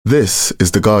This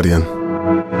is The Guardian.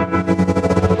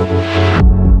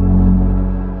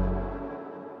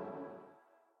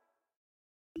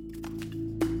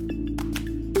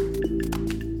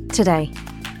 Today,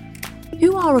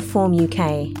 who are Reform UK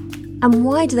and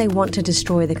why do they want to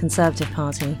destroy the Conservative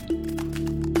Party?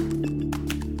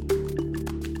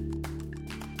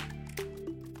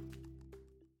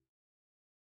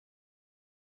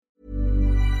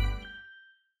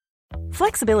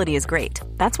 Flexibility is great.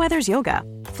 That's why there's yoga.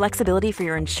 Flexibility for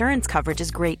your insurance coverage is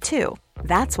great too.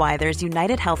 That's why there's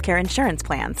United Healthcare Insurance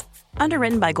Plans.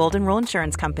 Underwritten by Golden Rule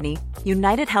Insurance Company,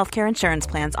 United Healthcare Insurance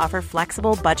Plans offer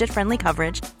flexible, budget-friendly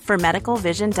coverage for medical,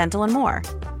 vision, dental, and more.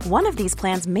 One of these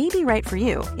plans may be right for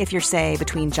you if you're, say,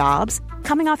 between jobs,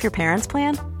 coming off your parents'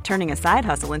 plan, turning a side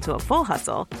hustle into a full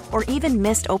hustle, or even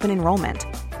missed open enrollment.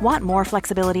 Want more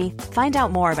flexibility? Find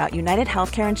out more about United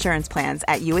Healthcare Insurance Plans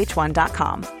at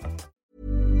uh1.com.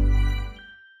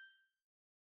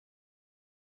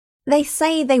 They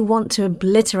say they want to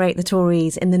obliterate the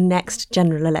Tories in the next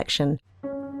general election.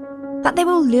 That they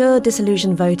will lure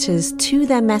disillusioned voters to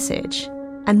their message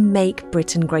and make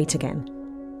Britain great again.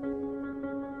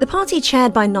 The party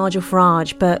chaired by Nigel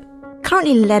Farage, but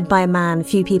currently led by a man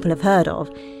few people have heard of,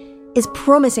 is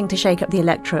promising to shake up the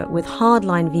electorate with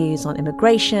hardline views on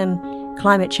immigration,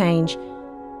 climate change,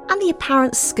 and the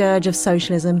apparent scourge of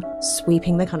socialism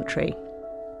sweeping the country.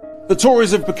 The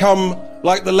Tories have become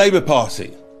like the Labour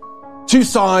Party. Two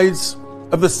sides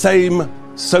of the same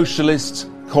socialist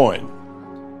coin.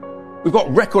 We've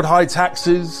got record high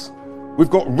taxes, we've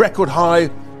got record high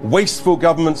wasteful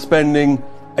government spending,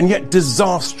 and yet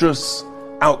disastrous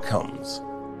outcomes.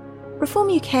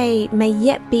 Reform UK may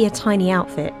yet be a tiny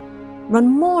outfit, run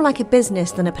more like a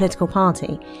business than a political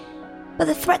party, but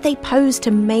the threat they pose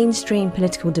to mainstream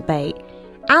political debate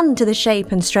and to the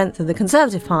shape and strength of the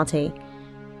Conservative Party,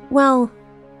 well,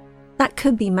 that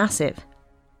could be massive.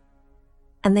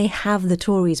 And they have the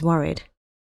Tories worried.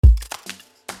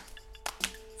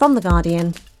 From The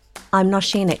Guardian, I'm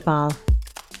Nosheen Iqbal.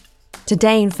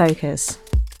 Today in Focus,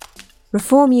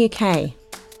 Reform UK,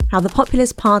 how the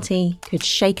Populist Party could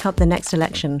shake up the next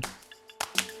election.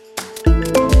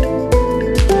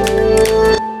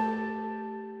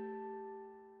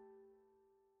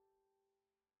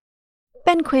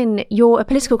 Ben Quinn, you're a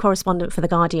political correspondent for The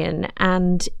Guardian,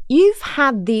 and you've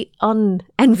had the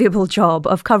unenviable job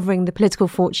of covering the political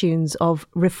fortunes of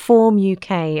Reform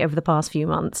UK over the past few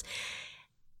months.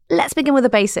 Let's begin with the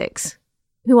basics.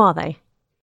 Who are they?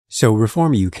 So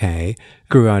Reform UK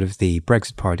grew out of the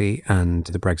Brexit Party, and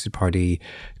the Brexit Party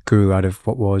grew out of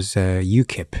what was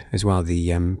UKIP as well, the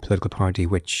political party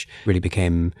which really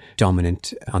became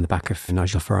dominant on the back of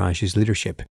Nigel Farage's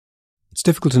leadership. It's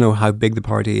difficult to know how big the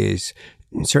party is.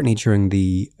 Certainly during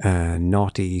the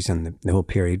noughties and the whole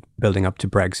period building up to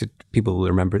Brexit, people will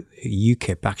remember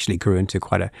UKIP actually grew into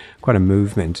quite a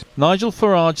movement. Nigel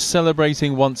Farage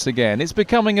celebrating once again. It's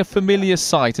becoming a familiar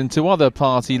sight, and to other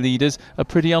party leaders, a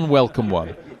pretty unwelcome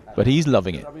one. But he's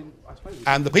loving it.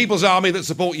 And the People's Army that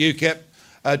support UKIP,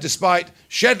 despite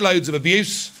shed loads of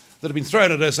abuse that have been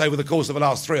thrown at us over the course of the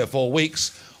last 3 or 4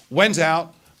 weeks, went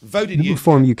out, voted UKIP.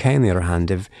 Reform UK, on the other hand,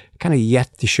 have kind of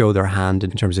yet to show their hand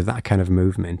in terms of that kind of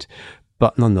movement.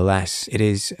 But nonetheless, it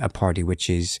is a party which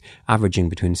is averaging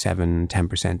between 7% and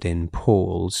 10% in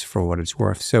polls for what it's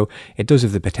worth. So it does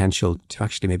have the potential to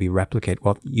actually maybe replicate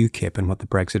what UKIP and what the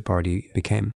Brexit Party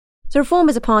became. So Reform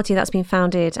is a party that's been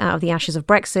founded out of the ashes of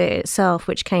Brexit itself,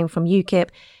 which came from UKIP.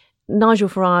 Nigel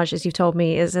Farage, as you've told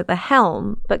me, is at the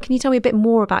helm. But can you tell me a bit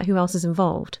more about who else is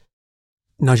involved?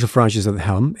 Nigel Farage is at the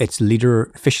helm. Its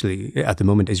leader officially at the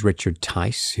moment is Richard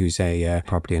Tice, who's a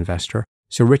property investor.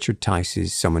 So Richard Tice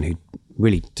is someone who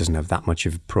really doesn't have that much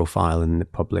of a profile in the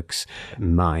public's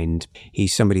mind.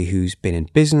 He's somebody who's been in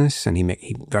business, and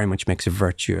he very much makes a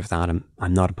virtue of that.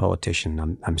 I'm not a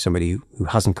politician. I'm somebody who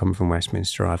hasn't come from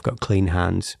Westminster. I've got clean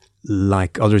hands.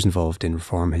 Like others involved in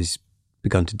Reform, has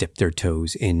begun to dip their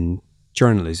toes in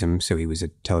journalism. So he was a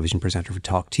television presenter for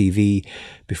Talk TV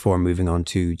before moving on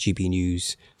to GB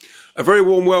News. A very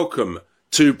warm welcome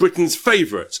to Britain's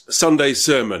favourite Sunday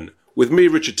sermon with me,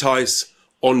 Richard Tice,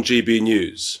 on GB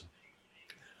News.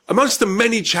 Amongst the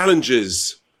many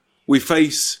challenges we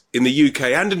face in the UK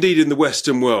and indeed in the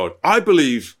Western world, I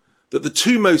believe that the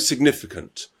two most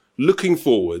significant looking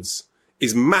forwards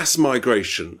is mass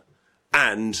migration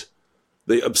and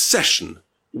the obsession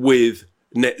with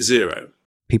net zero.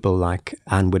 People like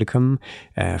Anne Widdecombe,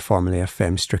 formerly of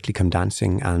Strictly Come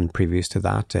Dancing, and previous to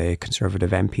that, a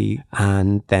Conservative MP.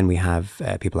 And then we have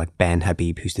people like Ben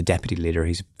Habib, who's the deputy leader.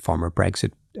 He's a former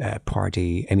Brexit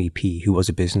Party MEP who was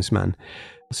a businessman.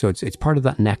 So it's part of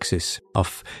that nexus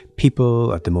of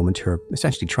people at the moment who are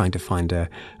essentially trying to find a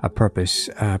purpose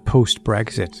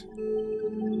post-Brexit.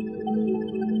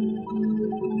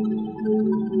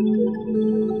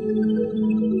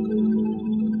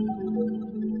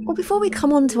 Well, before we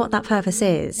come on to what that purpose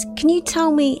is, can you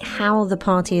tell me how the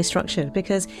party is structured?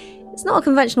 Because it's not a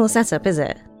conventional setup, is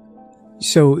it?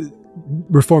 So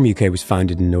Reform UK was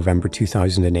founded in November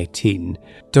 2018.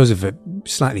 It does have a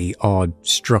slightly odd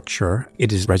structure.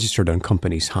 It is registered on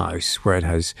Companies House, where it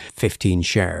has 15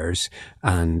 shares,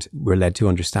 and we're led to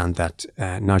understand that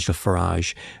Nigel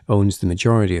Farage owns the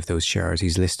majority of those shares.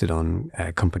 He's listed on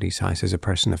Companies House as a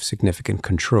person of significant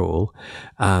control,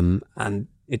 and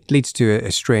it leads to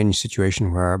a strange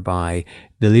situation whereby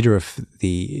the leader of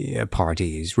the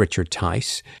party is Richard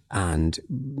Tice, and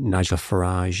Nigel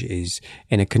Farage is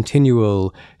in a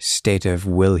continual state of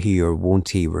will he or won't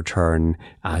he return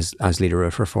as leader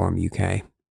of Reform UK.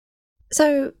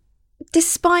 So,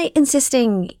 despite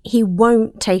insisting he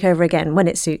won't take over again when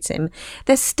it suits him,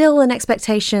 there's still an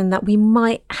expectation that we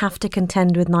might have to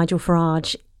contend with Nigel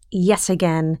Farage yet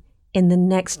again in the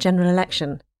next general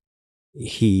election.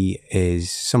 He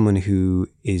is someone who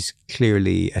is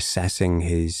clearly assessing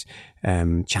his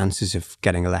chances of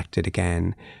getting elected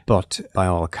again. But by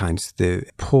all accounts, the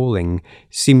polling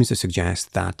seems to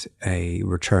suggest that a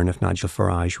return of Nigel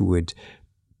Farage would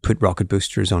put rocket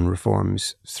boosters on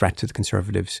Reform's threat to the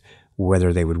Conservatives.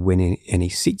 Whether they would win any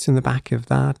seats in the back of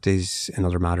that is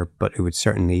another matter, but it would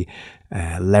certainly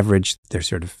leverage their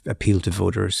sort of appeal to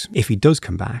voters. If he does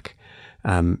come back,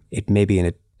 it may be in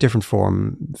a different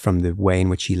form from the way in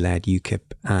which he led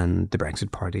UKIP and the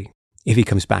Brexit Party. If he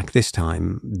comes back this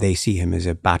time, they see him as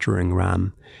a battering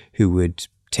ram who would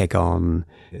take on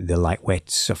the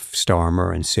lightweights of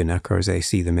Starmer and Sunak, or as they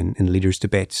see them in leaders'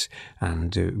 debates,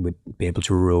 and would be able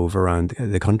to rove around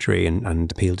the country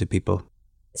and appeal to people.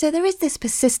 So there is this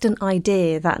persistent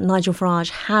idea that Nigel Farage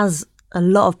has a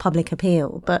lot of public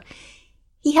appeal, but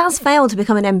he has failed to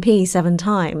become an MP 7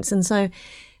 times, and so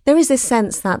there is this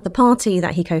sense that the party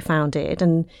that he co-founded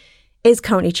and is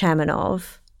currently chairman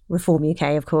of, Reform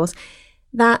UK, of course,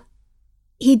 that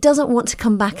he doesn't want to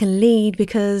come back and lead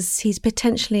because he's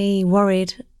potentially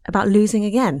worried about losing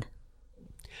again.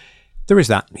 There is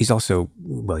that. He's also,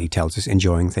 well, he tells us,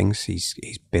 enjoying things. He's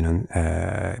been in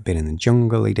the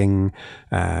jungle eating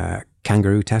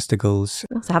kangaroo testicles.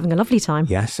 So having a lovely time.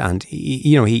 Yes, and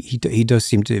he does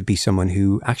seem to be someone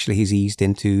who actually has eased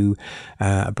into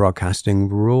a broadcasting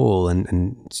role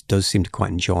and does seem to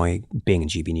quite enjoy being in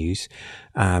GB News.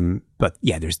 But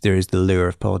yeah, there is the lure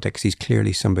of politics. He's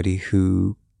clearly somebody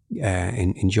who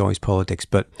enjoys politics,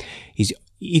 but he's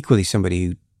equally somebody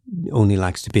who only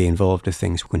likes to be involved with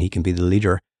things when he can be the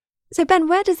leader. So Ben,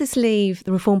 where does this leave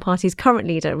the Reform Party's current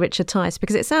leader, Richard Tice?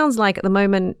 Because it sounds like at the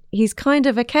moment he's kind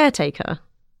of a caretaker.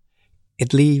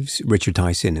 It leaves Richard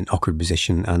Tice in an awkward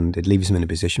position, and it leaves him in a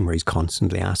position where he's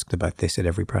constantly asked about this at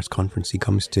every press conference he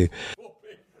comes to.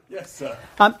 Yes, sir.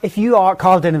 If you are,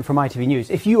 Carl Denham from ITV News,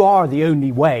 if you are the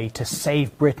only way to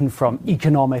save Britain from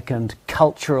economic and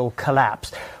cultural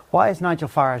collapse, why is Nigel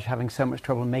Farage having so much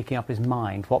trouble making up his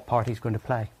mind what party he's going to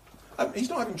play?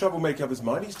 He's not having trouble making up his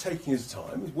mind. He's taking his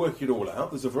time. He's working it all out.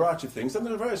 There's a variety of things. And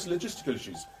there are various logistical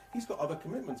issues. He's got other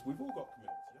commitments. We've all got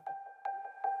commitments.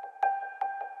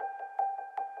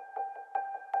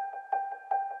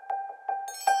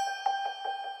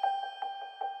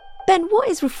 Ben, what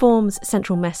is Reform's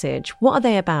central message? What are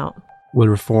they about? Well,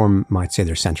 Reform might say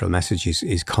their central message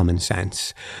is common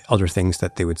sense. Other things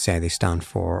that they would say they stand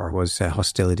for was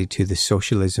hostility to the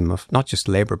socialism of not just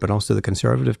Labour, but also the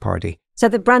Conservative Party. So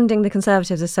they're branding the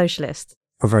Conservatives as socialists?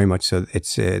 Oh, very much so.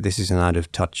 This is an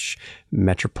out-of-touch,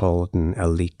 metropolitan,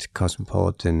 elite,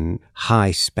 cosmopolitan,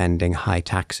 high-spending,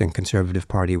 high-taxing Conservative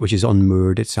Party, which has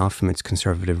unmoored itself from its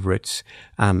Conservative roots.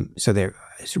 So they're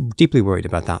deeply worried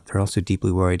about that. They're also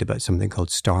deeply worried about something called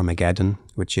Starmageddon,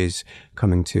 which is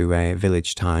coming to a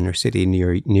village, town or city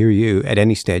near you at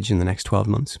any stage in the next 12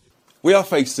 months. We are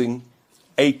facing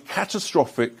a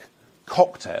catastrophic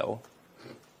cocktail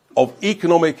of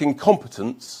economic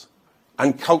incompetence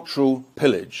and cultural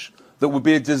pillage that would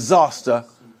be a disaster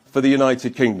for the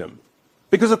United Kingdom.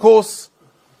 Because, of course,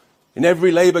 in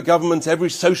every Labour government, every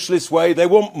socialist way, they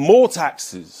want more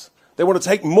taxes. They want to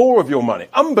take more of your money.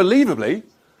 Unbelievably,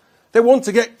 they want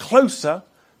to get closer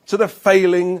to the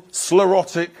failing,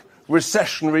 sclerotic,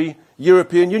 recessionary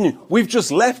European Union. We've just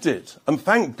left it, and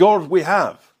thank God we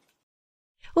have.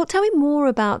 Well, tell me more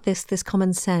about this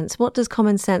common sense. What does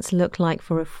common sense look like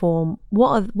for Reform?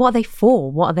 What are they for?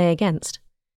 What are they against?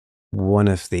 One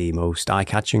of the most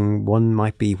eye-catching one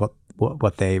might be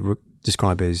what they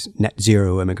describe as net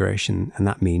zero immigration, and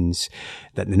that means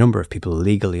that the number of people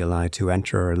legally allowed to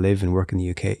enter or live and work in the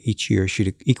UK each year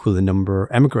should equal the number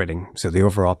emigrating. So the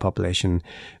overall population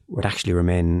would actually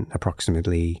remain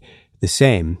approximately the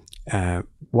same.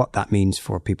 What that means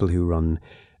for people who run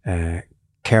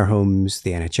care homes,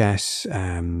 the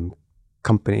NHS,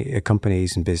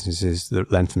 companies and businesses, the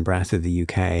length and breadth of the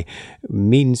UK,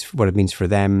 means what it means for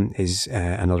them is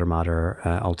another matter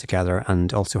altogether.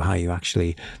 And also how you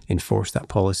actually enforce that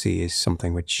policy is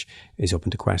something which is open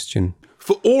to question.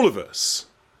 For all of us,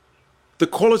 the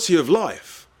quality of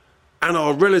life and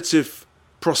our relative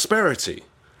prosperity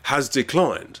has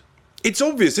declined. It's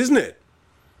obvious, isn't it?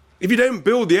 If you don't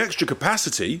build the extra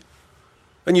capacity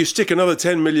and you stick another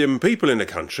 10 million people in a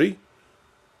country,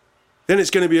 then it's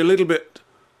going to be a little bit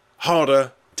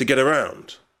harder to get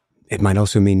around. It might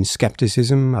also mean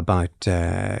scepticism about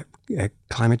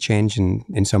climate change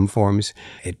in some forms.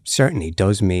 It certainly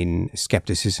does mean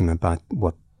scepticism about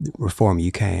what Reform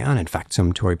UK and in fact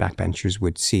some Tory backbenchers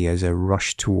would see as a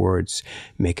rush towards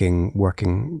making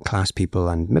working class people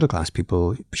and middle class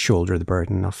people shoulder the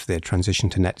burden of the transition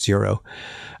to net zero.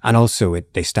 And also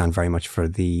they stand very much for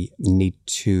the need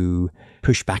to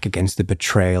push back against the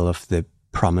betrayal of the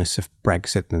promise of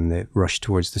Brexit and the rush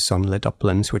towards the sunlit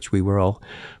uplands, which we were all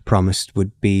promised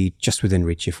would be just within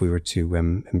reach if we were to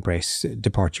embrace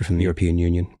departure from the European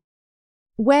Union.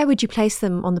 Where would you place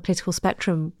them on the political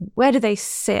spectrum? Where do they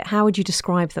sit? How would you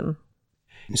describe them?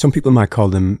 Some people might call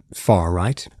them far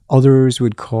right. Others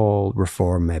would call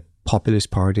Reform a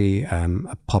populist party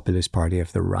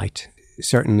of the right.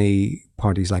 Certainly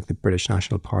parties like the British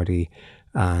National Party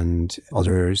and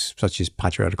others such as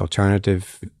Patriotic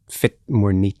Alternative fit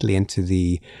more neatly into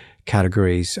the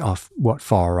categories of what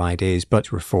far right is,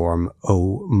 but Reform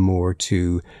owe more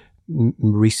to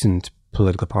recent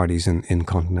political parties in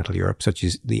continental Europe, such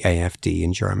as the AfD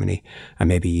in Germany, and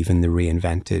maybe even the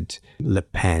reinvented Le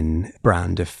Pen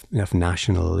brand of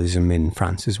nationalism in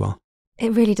France as well.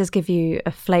 It really does give you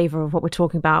a flavour of what we're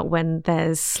talking about when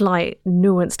there's slight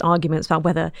nuanced arguments about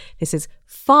whether this is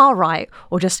far right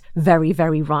or just very,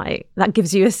 very right. That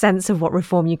gives you a sense of what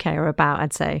Reform UK are about,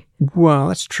 I'd say. Well,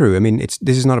 that's true. I mean,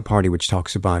 this is not a party which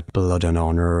talks about blood and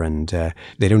honour, and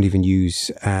they don't even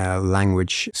use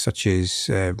language such as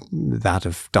that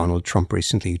of Donald Trump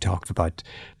recently, who talked about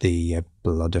the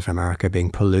blood of America being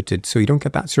polluted. So you don't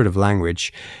get that sort of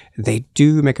language. They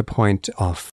do make a point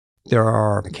of there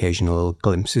are occasional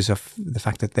glimpses of the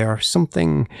fact that there is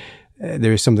something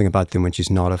about them which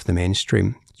is not of the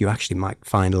mainstream. You actually might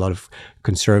find a lot of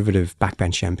conservative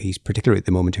backbench MPs, particularly at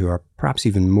the moment, who are perhaps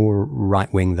even more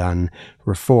right-wing than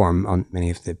Reform on many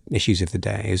of the issues of the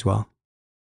day as well.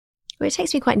 Well, it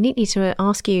takes me quite neatly to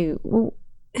ask you, well,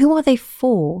 who are they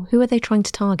for? Who are they trying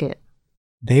to target?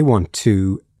 They want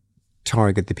to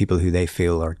target the people who they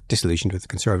feel are disillusioned with the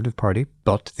Conservative Party,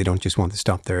 but they don't just want to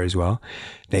stop there as well.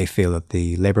 They feel that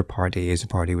the Labour Party is a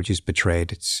party which has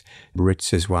betrayed its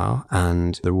roots as well,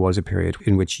 and there was a period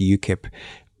in which UKIP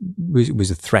was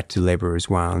a threat to Labour as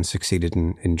well and succeeded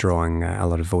in drawing a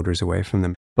lot of voters away from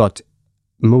them. But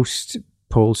most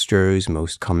pollsters,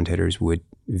 most commentators would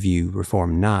view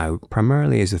Reform now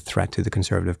primarily as a threat to the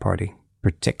Conservative Party,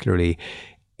 particularly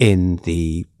in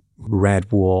the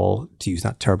red wall, to use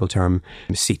that terrible term,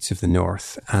 seats of the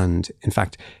north. And in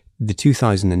fact, the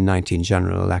 2019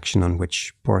 general election on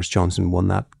which Boris Johnson won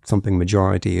that thumping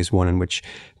majority is one in which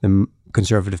the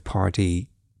Conservative Party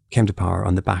came to power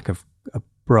on the back of a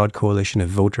broad coalition of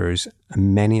voters.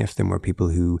 And many of them were people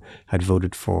who had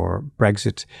voted for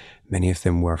Brexit. Many of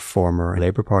them were former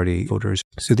Labour Party voters.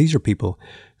 So these are people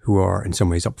who are in some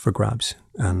ways up for grabs.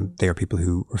 And they are people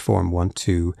who Reform want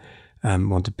to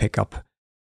pick up.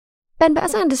 Ben, but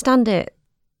as I understand it,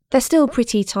 they're still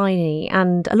pretty tiny,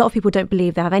 and a lot of people don't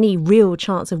believe they have any real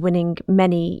chance of winning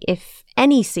many, if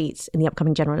any, seats in the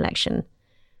upcoming general election.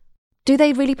 Do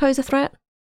they really pose a threat?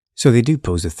 So they do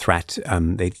pose a threat.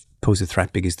 They pose a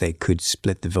threat because they could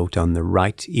split the vote on the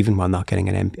right, even while not getting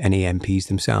any MPs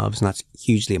themselves. And that's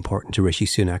hugely important to Rishi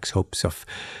Sunak's hopes of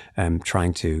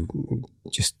trying to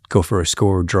just go for a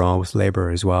score draw with Labour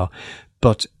as well.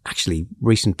 But actually,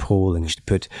 recent polling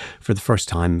put, for the first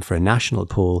time for a national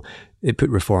poll, it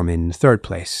put Reform in third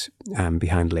place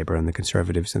behind Labour and the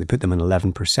Conservatives, and they put them in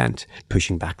 11%,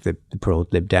 pushing back the pro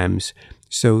Lib Dems.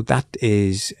 So that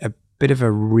is a bit of a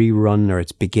rerun, or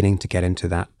it's beginning to get into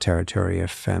that territory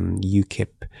of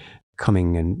UKIP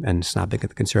coming and snapping at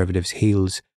the Conservatives'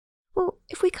 heels. Well,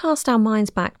 if we cast our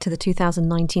minds back to the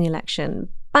 2019 election,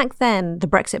 back then the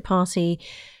Brexit Party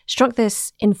struck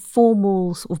this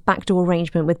informal sort of backdoor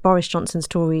arrangement with Boris Johnson's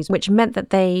Tories, which meant that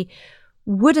they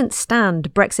wouldn't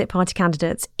stand Brexit Party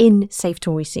candidates in safe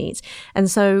Tory seats, and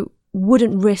so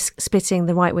wouldn't risk splitting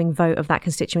the right-wing vote of that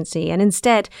constituency and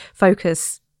instead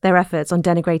focus their efforts on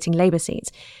denigrating Labour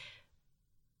seats.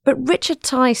 But Richard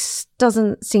Tice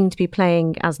doesn't seem to be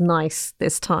playing as nice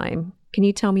this time. Can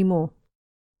you tell me more?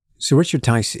 So Richard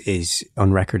Tice is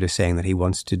on record as saying that he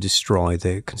wants to destroy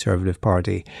the Conservative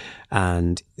Party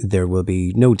and there will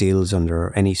be no deals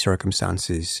under any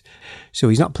circumstances. So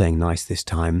he's not playing nice this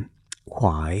time.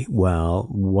 Why? Well,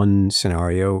 one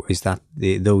scenario is that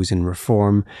those in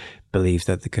Reform believe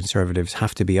that the Conservatives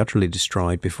have to be utterly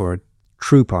destroyed before a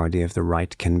true party of the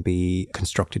right can be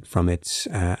constructed from its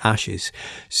ashes.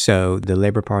 So the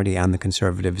Labour Party and the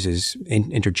Conservatives is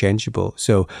interchangeable.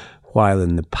 So while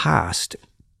in the past,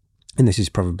 and this is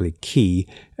probably key,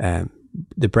 the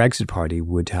Brexit Party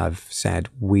would have said,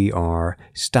 we are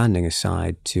standing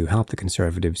aside to help the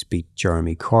Conservatives beat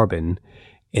Jeremy Corbyn.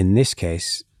 In this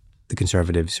case, the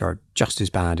Conservatives are just as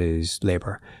bad as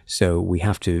Labour. So we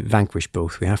have to vanquish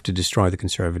both. We have to destroy the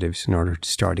Conservatives in order to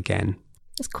start again.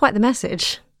 It's quite the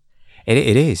message.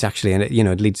 It is actually, and it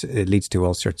leads to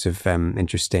all sorts of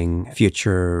interesting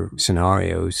future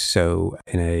scenarios. So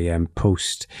in a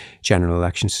post general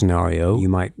election scenario, you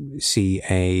might see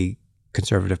a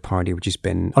Conservative Party which has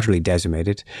been utterly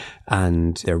decimated,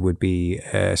 and there would be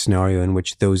a scenario in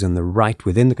which those on the right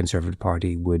within the Conservative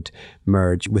Party would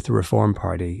merge with the Reform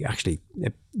Party. Actually,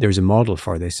 there's a model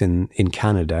for this in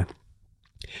Canada.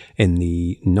 In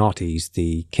the noughties,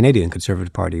 the Canadian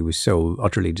Conservative Party was so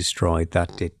utterly destroyed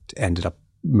that it ended up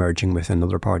merging with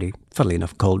another party, funnily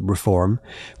enough, called Reform,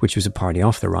 which was a party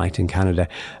off the right in Canada,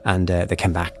 and they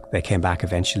came back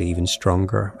eventually even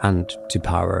stronger and to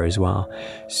power as well.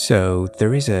 So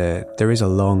there is a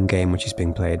long game which is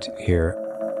being played here.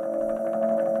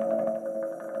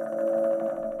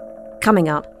 Coming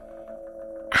up,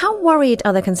 how worried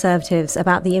are the Conservatives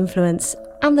about the influence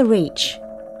and the reach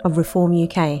of Reform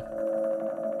UK?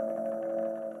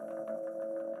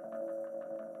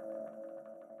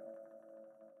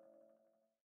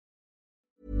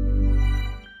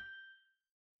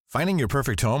 Finding your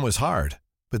perfect home was hard,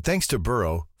 but thanks to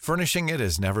Burrow, furnishing it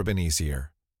has never been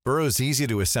easier. Burrow's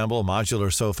easy-to-assemble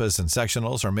modular sofas and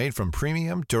sectionals are made from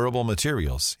premium, durable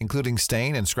materials, including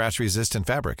stain and scratch-resistant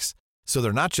fabrics. So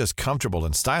they're not just comfortable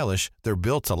and stylish, they're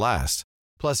built to last.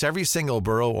 Plus, every single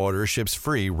Burrow order ships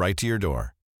free right to your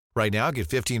door. Right now, get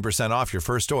 15% off your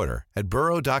first order at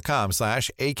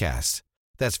burrow.com/ACAST.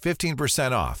 That's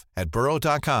 15% off at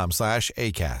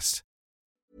burrow.com/ACAST.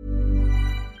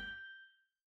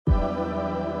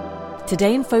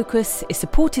 Today in Focus is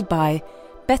supported by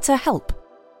BetterHelp.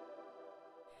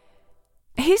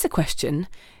 Here's a question.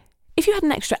 If you had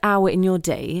an extra hour in your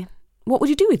day, what would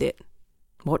you do with it?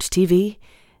 Watch TV?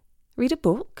 Read a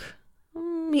book?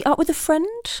 Meet up with a friend?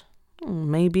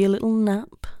 Maybe a little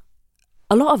nap?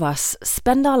 A lot of us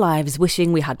spend our lives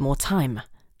wishing we had more time.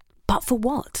 But for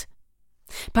what?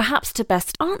 Perhaps to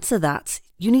best answer that,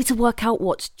 you need to work out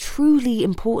what's truly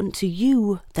important to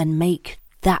you, then make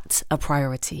that a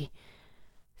priority.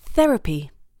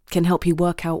 Therapy can help you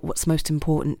work out what's most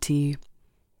important to you.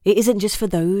 It isn't just for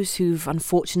those who've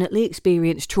unfortunately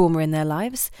experienced trauma in their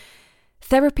lives.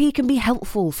 Therapy can be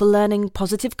helpful for learning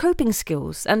positive coping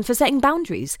skills and for setting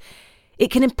boundaries.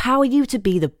 It can empower you to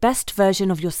be the best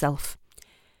version of yourself.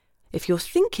 If you're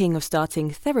thinking of starting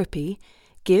therapy,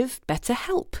 give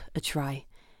BetterHelp a try.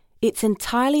 It's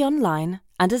entirely online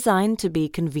and designed to be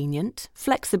convenient,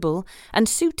 flexible, and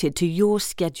suited to your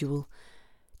schedule.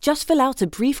 Just fill out a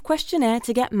brief questionnaire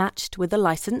to get matched with a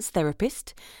licensed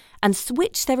therapist and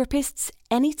switch therapists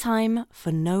anytime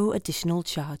for no additional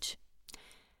charge.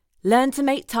 Learn to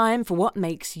make time for what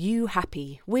makes you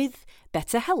happy with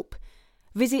BetterHelp.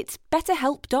 Visit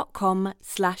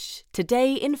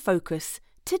betterhelp.com/todayinfocus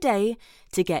today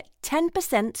to get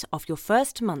 10% off your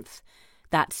first month.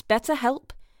 That's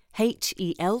BetterHelp,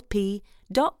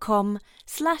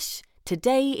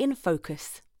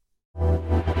 HELP.com/todayinfocus.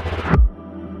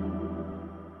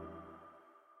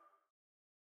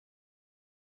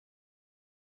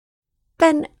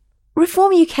 Ben,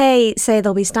 Reform UK say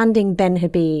they'll be standing Ben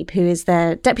Habib, who is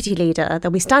their deputy leader.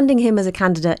 They'll be standing him as a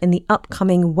candidate in the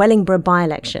upcoming Wellingborough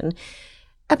by-election,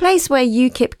 a place where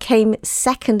UKIP came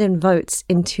second in votes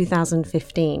in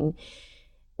 2015.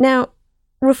 Now,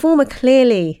 Reform are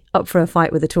clearly up for a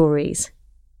fight with the Tories.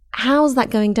 How's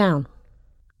that going down?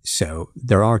 So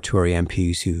there are Tory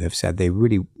MPs who have said they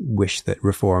really wish that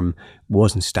Reform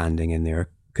wasn't standing in their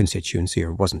constituency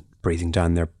or wasn't breathing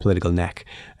down their political neck.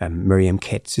 Miriam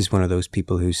Kitts is one of those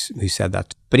people who said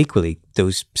that. But equally,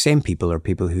 those same people are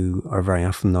people who are very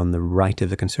often on the right of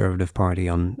the Conservative Party,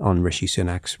 on Rishi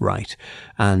Sunak's right.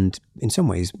 And in some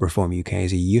ways, Reform UK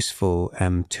is a useful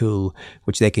tool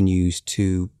which they can use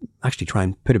to actually try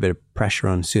and put a bit of pressure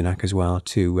on Sunak as well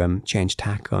to change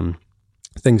tack on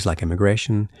things like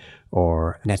immigration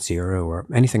or net zero or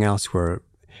anything else where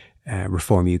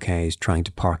Reform UK is trying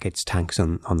to park its tanks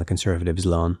on the Conservatives'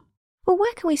 lawn. Well,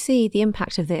 where can we see the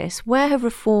impact of this? Where have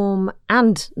Reform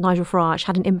and Nigel Farage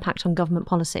had an impact on government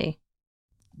policy?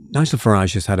 Nigel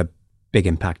Farage has had a big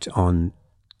impact on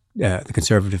the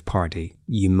Conservative Party.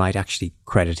 You might actually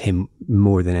credit him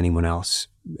more than anyone else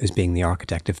as being the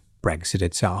architect of Brexit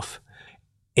itself.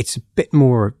 It's a bit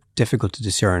more difficult to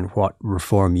discern what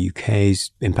Reform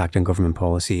UK's impact on government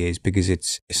policy is because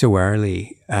it's so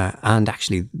early, and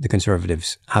actually the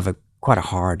Conservatives have quite a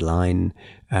hard line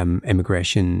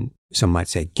immigration, some might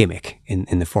say gimmick,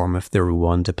 in the form of the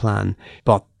Rwanda plan.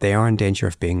 But they are in danger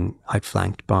of being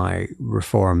outflanked by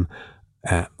Reform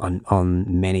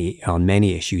on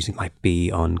many issues. It might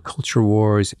be on culture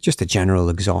wars, just a general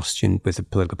exhaustion with a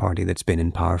political party that's been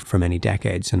in power for many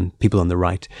decades and people on the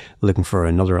right looking for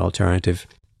another alternative.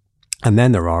 And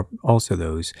then there are also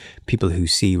those people who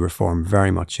see Reform very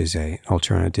much as an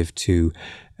alternative to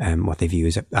what they view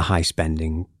as a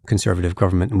high-spending Conservative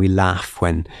government. And we laugh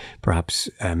when perhaps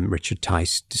Richard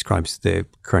Tice describes the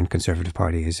current Conservative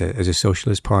Party as a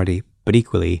socialist party. But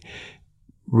equally,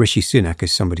 Rishi Sunak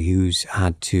is somebody who's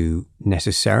had to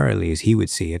necessarily, as he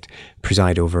would see it,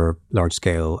 preside over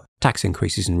large-scale tax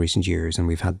increases in recent years. And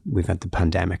we've had the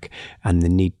pandemic and the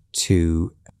need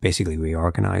to basically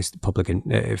reorganise the public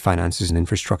finances and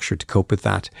infrastructure to cope with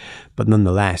that. But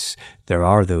nonetheless, there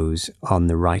are those on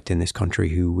the right in this country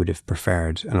who would have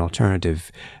preferred an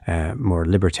alternative, more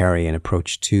libertarian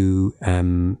approach to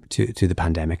the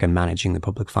pandemic and managing the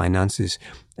public finances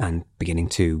and beginning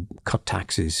to cut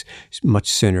taxes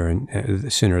much sooner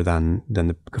than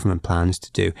the government plans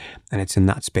to do. And it's in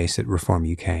that space that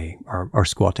Reform UK are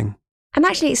squatting. And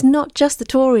actually, it's not just the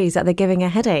Tories that they're giving a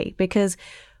headache, because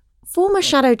former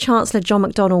Shadow Chancellor John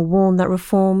McDonnell warned that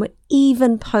Reform would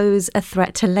even pose a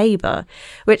threat to Labour,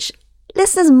 which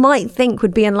listeners might think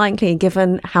would be unlikely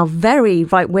given how very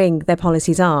right-wing their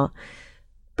policies are.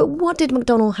 But what did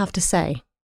McDonnell have to say?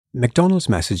 McDonnell's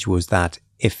message was that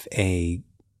if a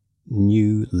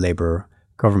new Labour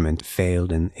government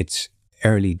failed in its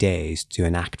early days to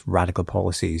enact radical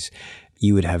policies,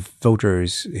 you would have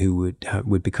voters who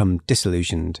would become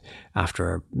disillusioned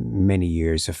after many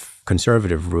years of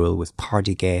Conservative rule with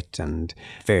Partygate and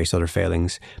various other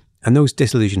failings. And those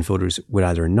disillusioned voters would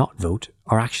either not vote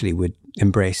or actually would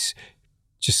embrace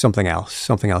just something else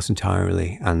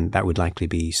entirely. And that would likely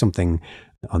be something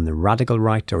on the radical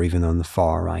right or even on the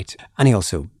far right. And he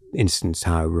also instanced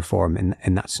how Reform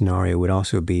in that scenario would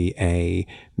also be a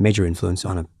major influence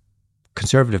on a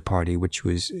Conservative Party which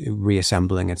was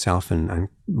reassembling itself and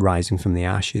rising from the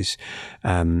ashes,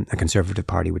 a Conservative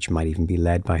Party which might even be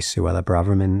led by Suella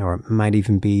Braverman, or might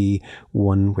even be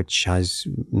one which has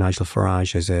Nigel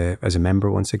Farage as a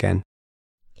member once again.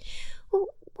 Well,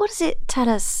 what does it tell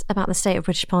us about the state of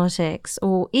British politics,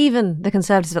 or even the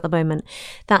Conservatives at the moment,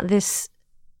 that this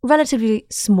relatively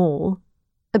small,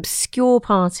 obscure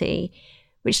party,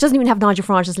 which doesn't even have Nigel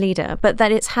Farage as leader, but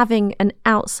that it's having an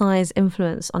outsized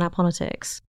influence on our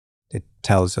politics? It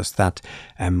tells us that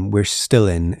we're still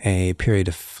in a period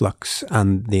of flux,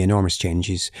 and the enormous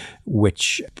changes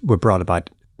which were brought about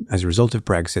as a result of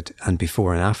Brexit and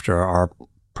before and after are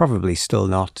probably still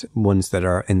not ones that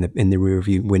are in the rear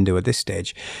view window at this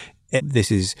stage.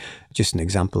 This is just an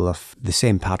example of the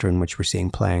same pattern which we're seeing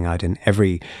playing out in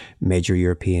every major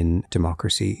European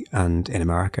democracy and in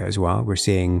America as well. We're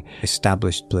seeing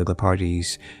established political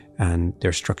parties and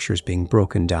their structures being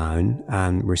broken down,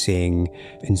 and we're seeing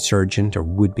insurgent or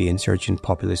would-be insurgent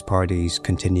populist parties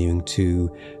continuing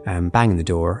to bang the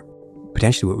door.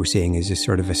 Potentially what we're seeing is a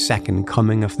sort of a second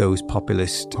coming of those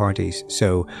populist parties.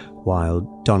 So while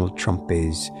Donald Trump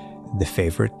is the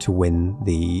favourite to win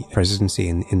the presidency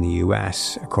in the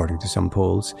US, according to some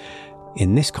polls,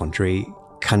 in this country,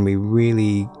 can we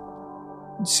really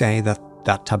say that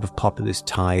that type of populist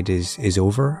tide is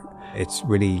over? It's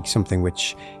really something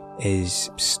which is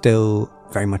still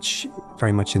very much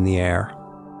in the air.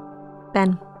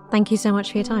 Ben, thank you so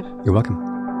much for your time. You're welcome.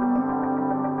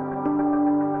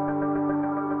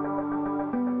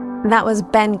 That was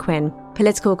Ben Quinn,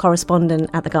 political correspondent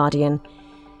at The Guardian.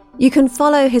 You can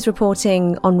follow his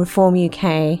reporting on Reform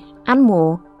UK and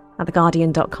more at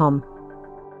theguardian.com.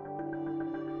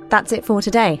 That's it for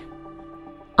today.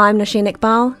 I'm Nosheen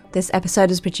Iqbal. This episode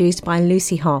is produced by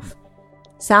Lucy Hoff.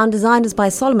 Sound designed is by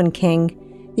Solomon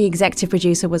King. The executive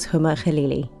producer was Huma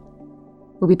Khalili.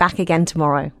 We'll be back again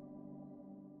tomorrow.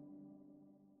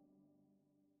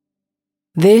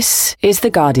 This is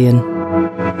The Guardian.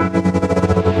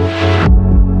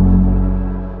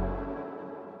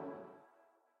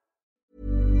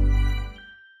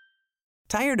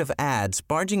 Tired of ads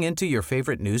barging into your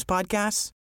favorite news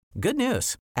podcasts? Good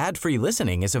news. Ad-free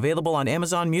listening is available on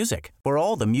Amazon Music for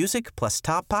all the music plus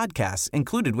top podcasts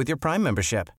included with your Prime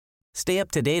membership. Stay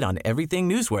up to date on everything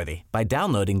newsworthy by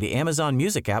downloading the Amazon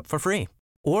Music app for free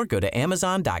or go to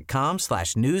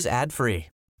amazon.com/news ad free.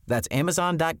 That's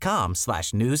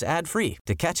amazon.com/news ad free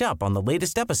to catch up on the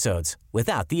latest episodes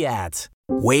without the ads.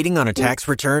 Waiting on a tax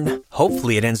return?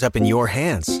 Hopefully it ends up in your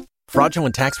hands.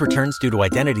 Fraudulent tax returns due to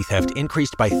identity theft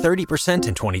increased by 30%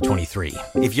 in 2023.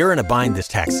 If you're in a bind this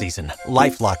tax season,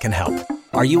 LifeLock can help.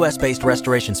 Our U.S.-based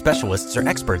restoration specialists are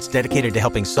experts dedicated to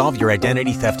helping solve your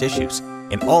identity theft issues.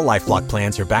 And all LifeLock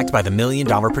plans are backed by the $1 Million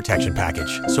Protection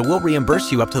Package. So we'll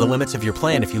reimburse you up to the limits of your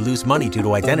plan if you lose money due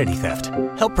to identity theft.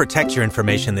 Help protect your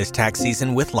information this tax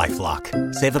season with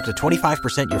LifeLock. Save up to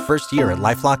 25% your first year at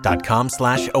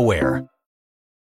LifeLock.com/aware.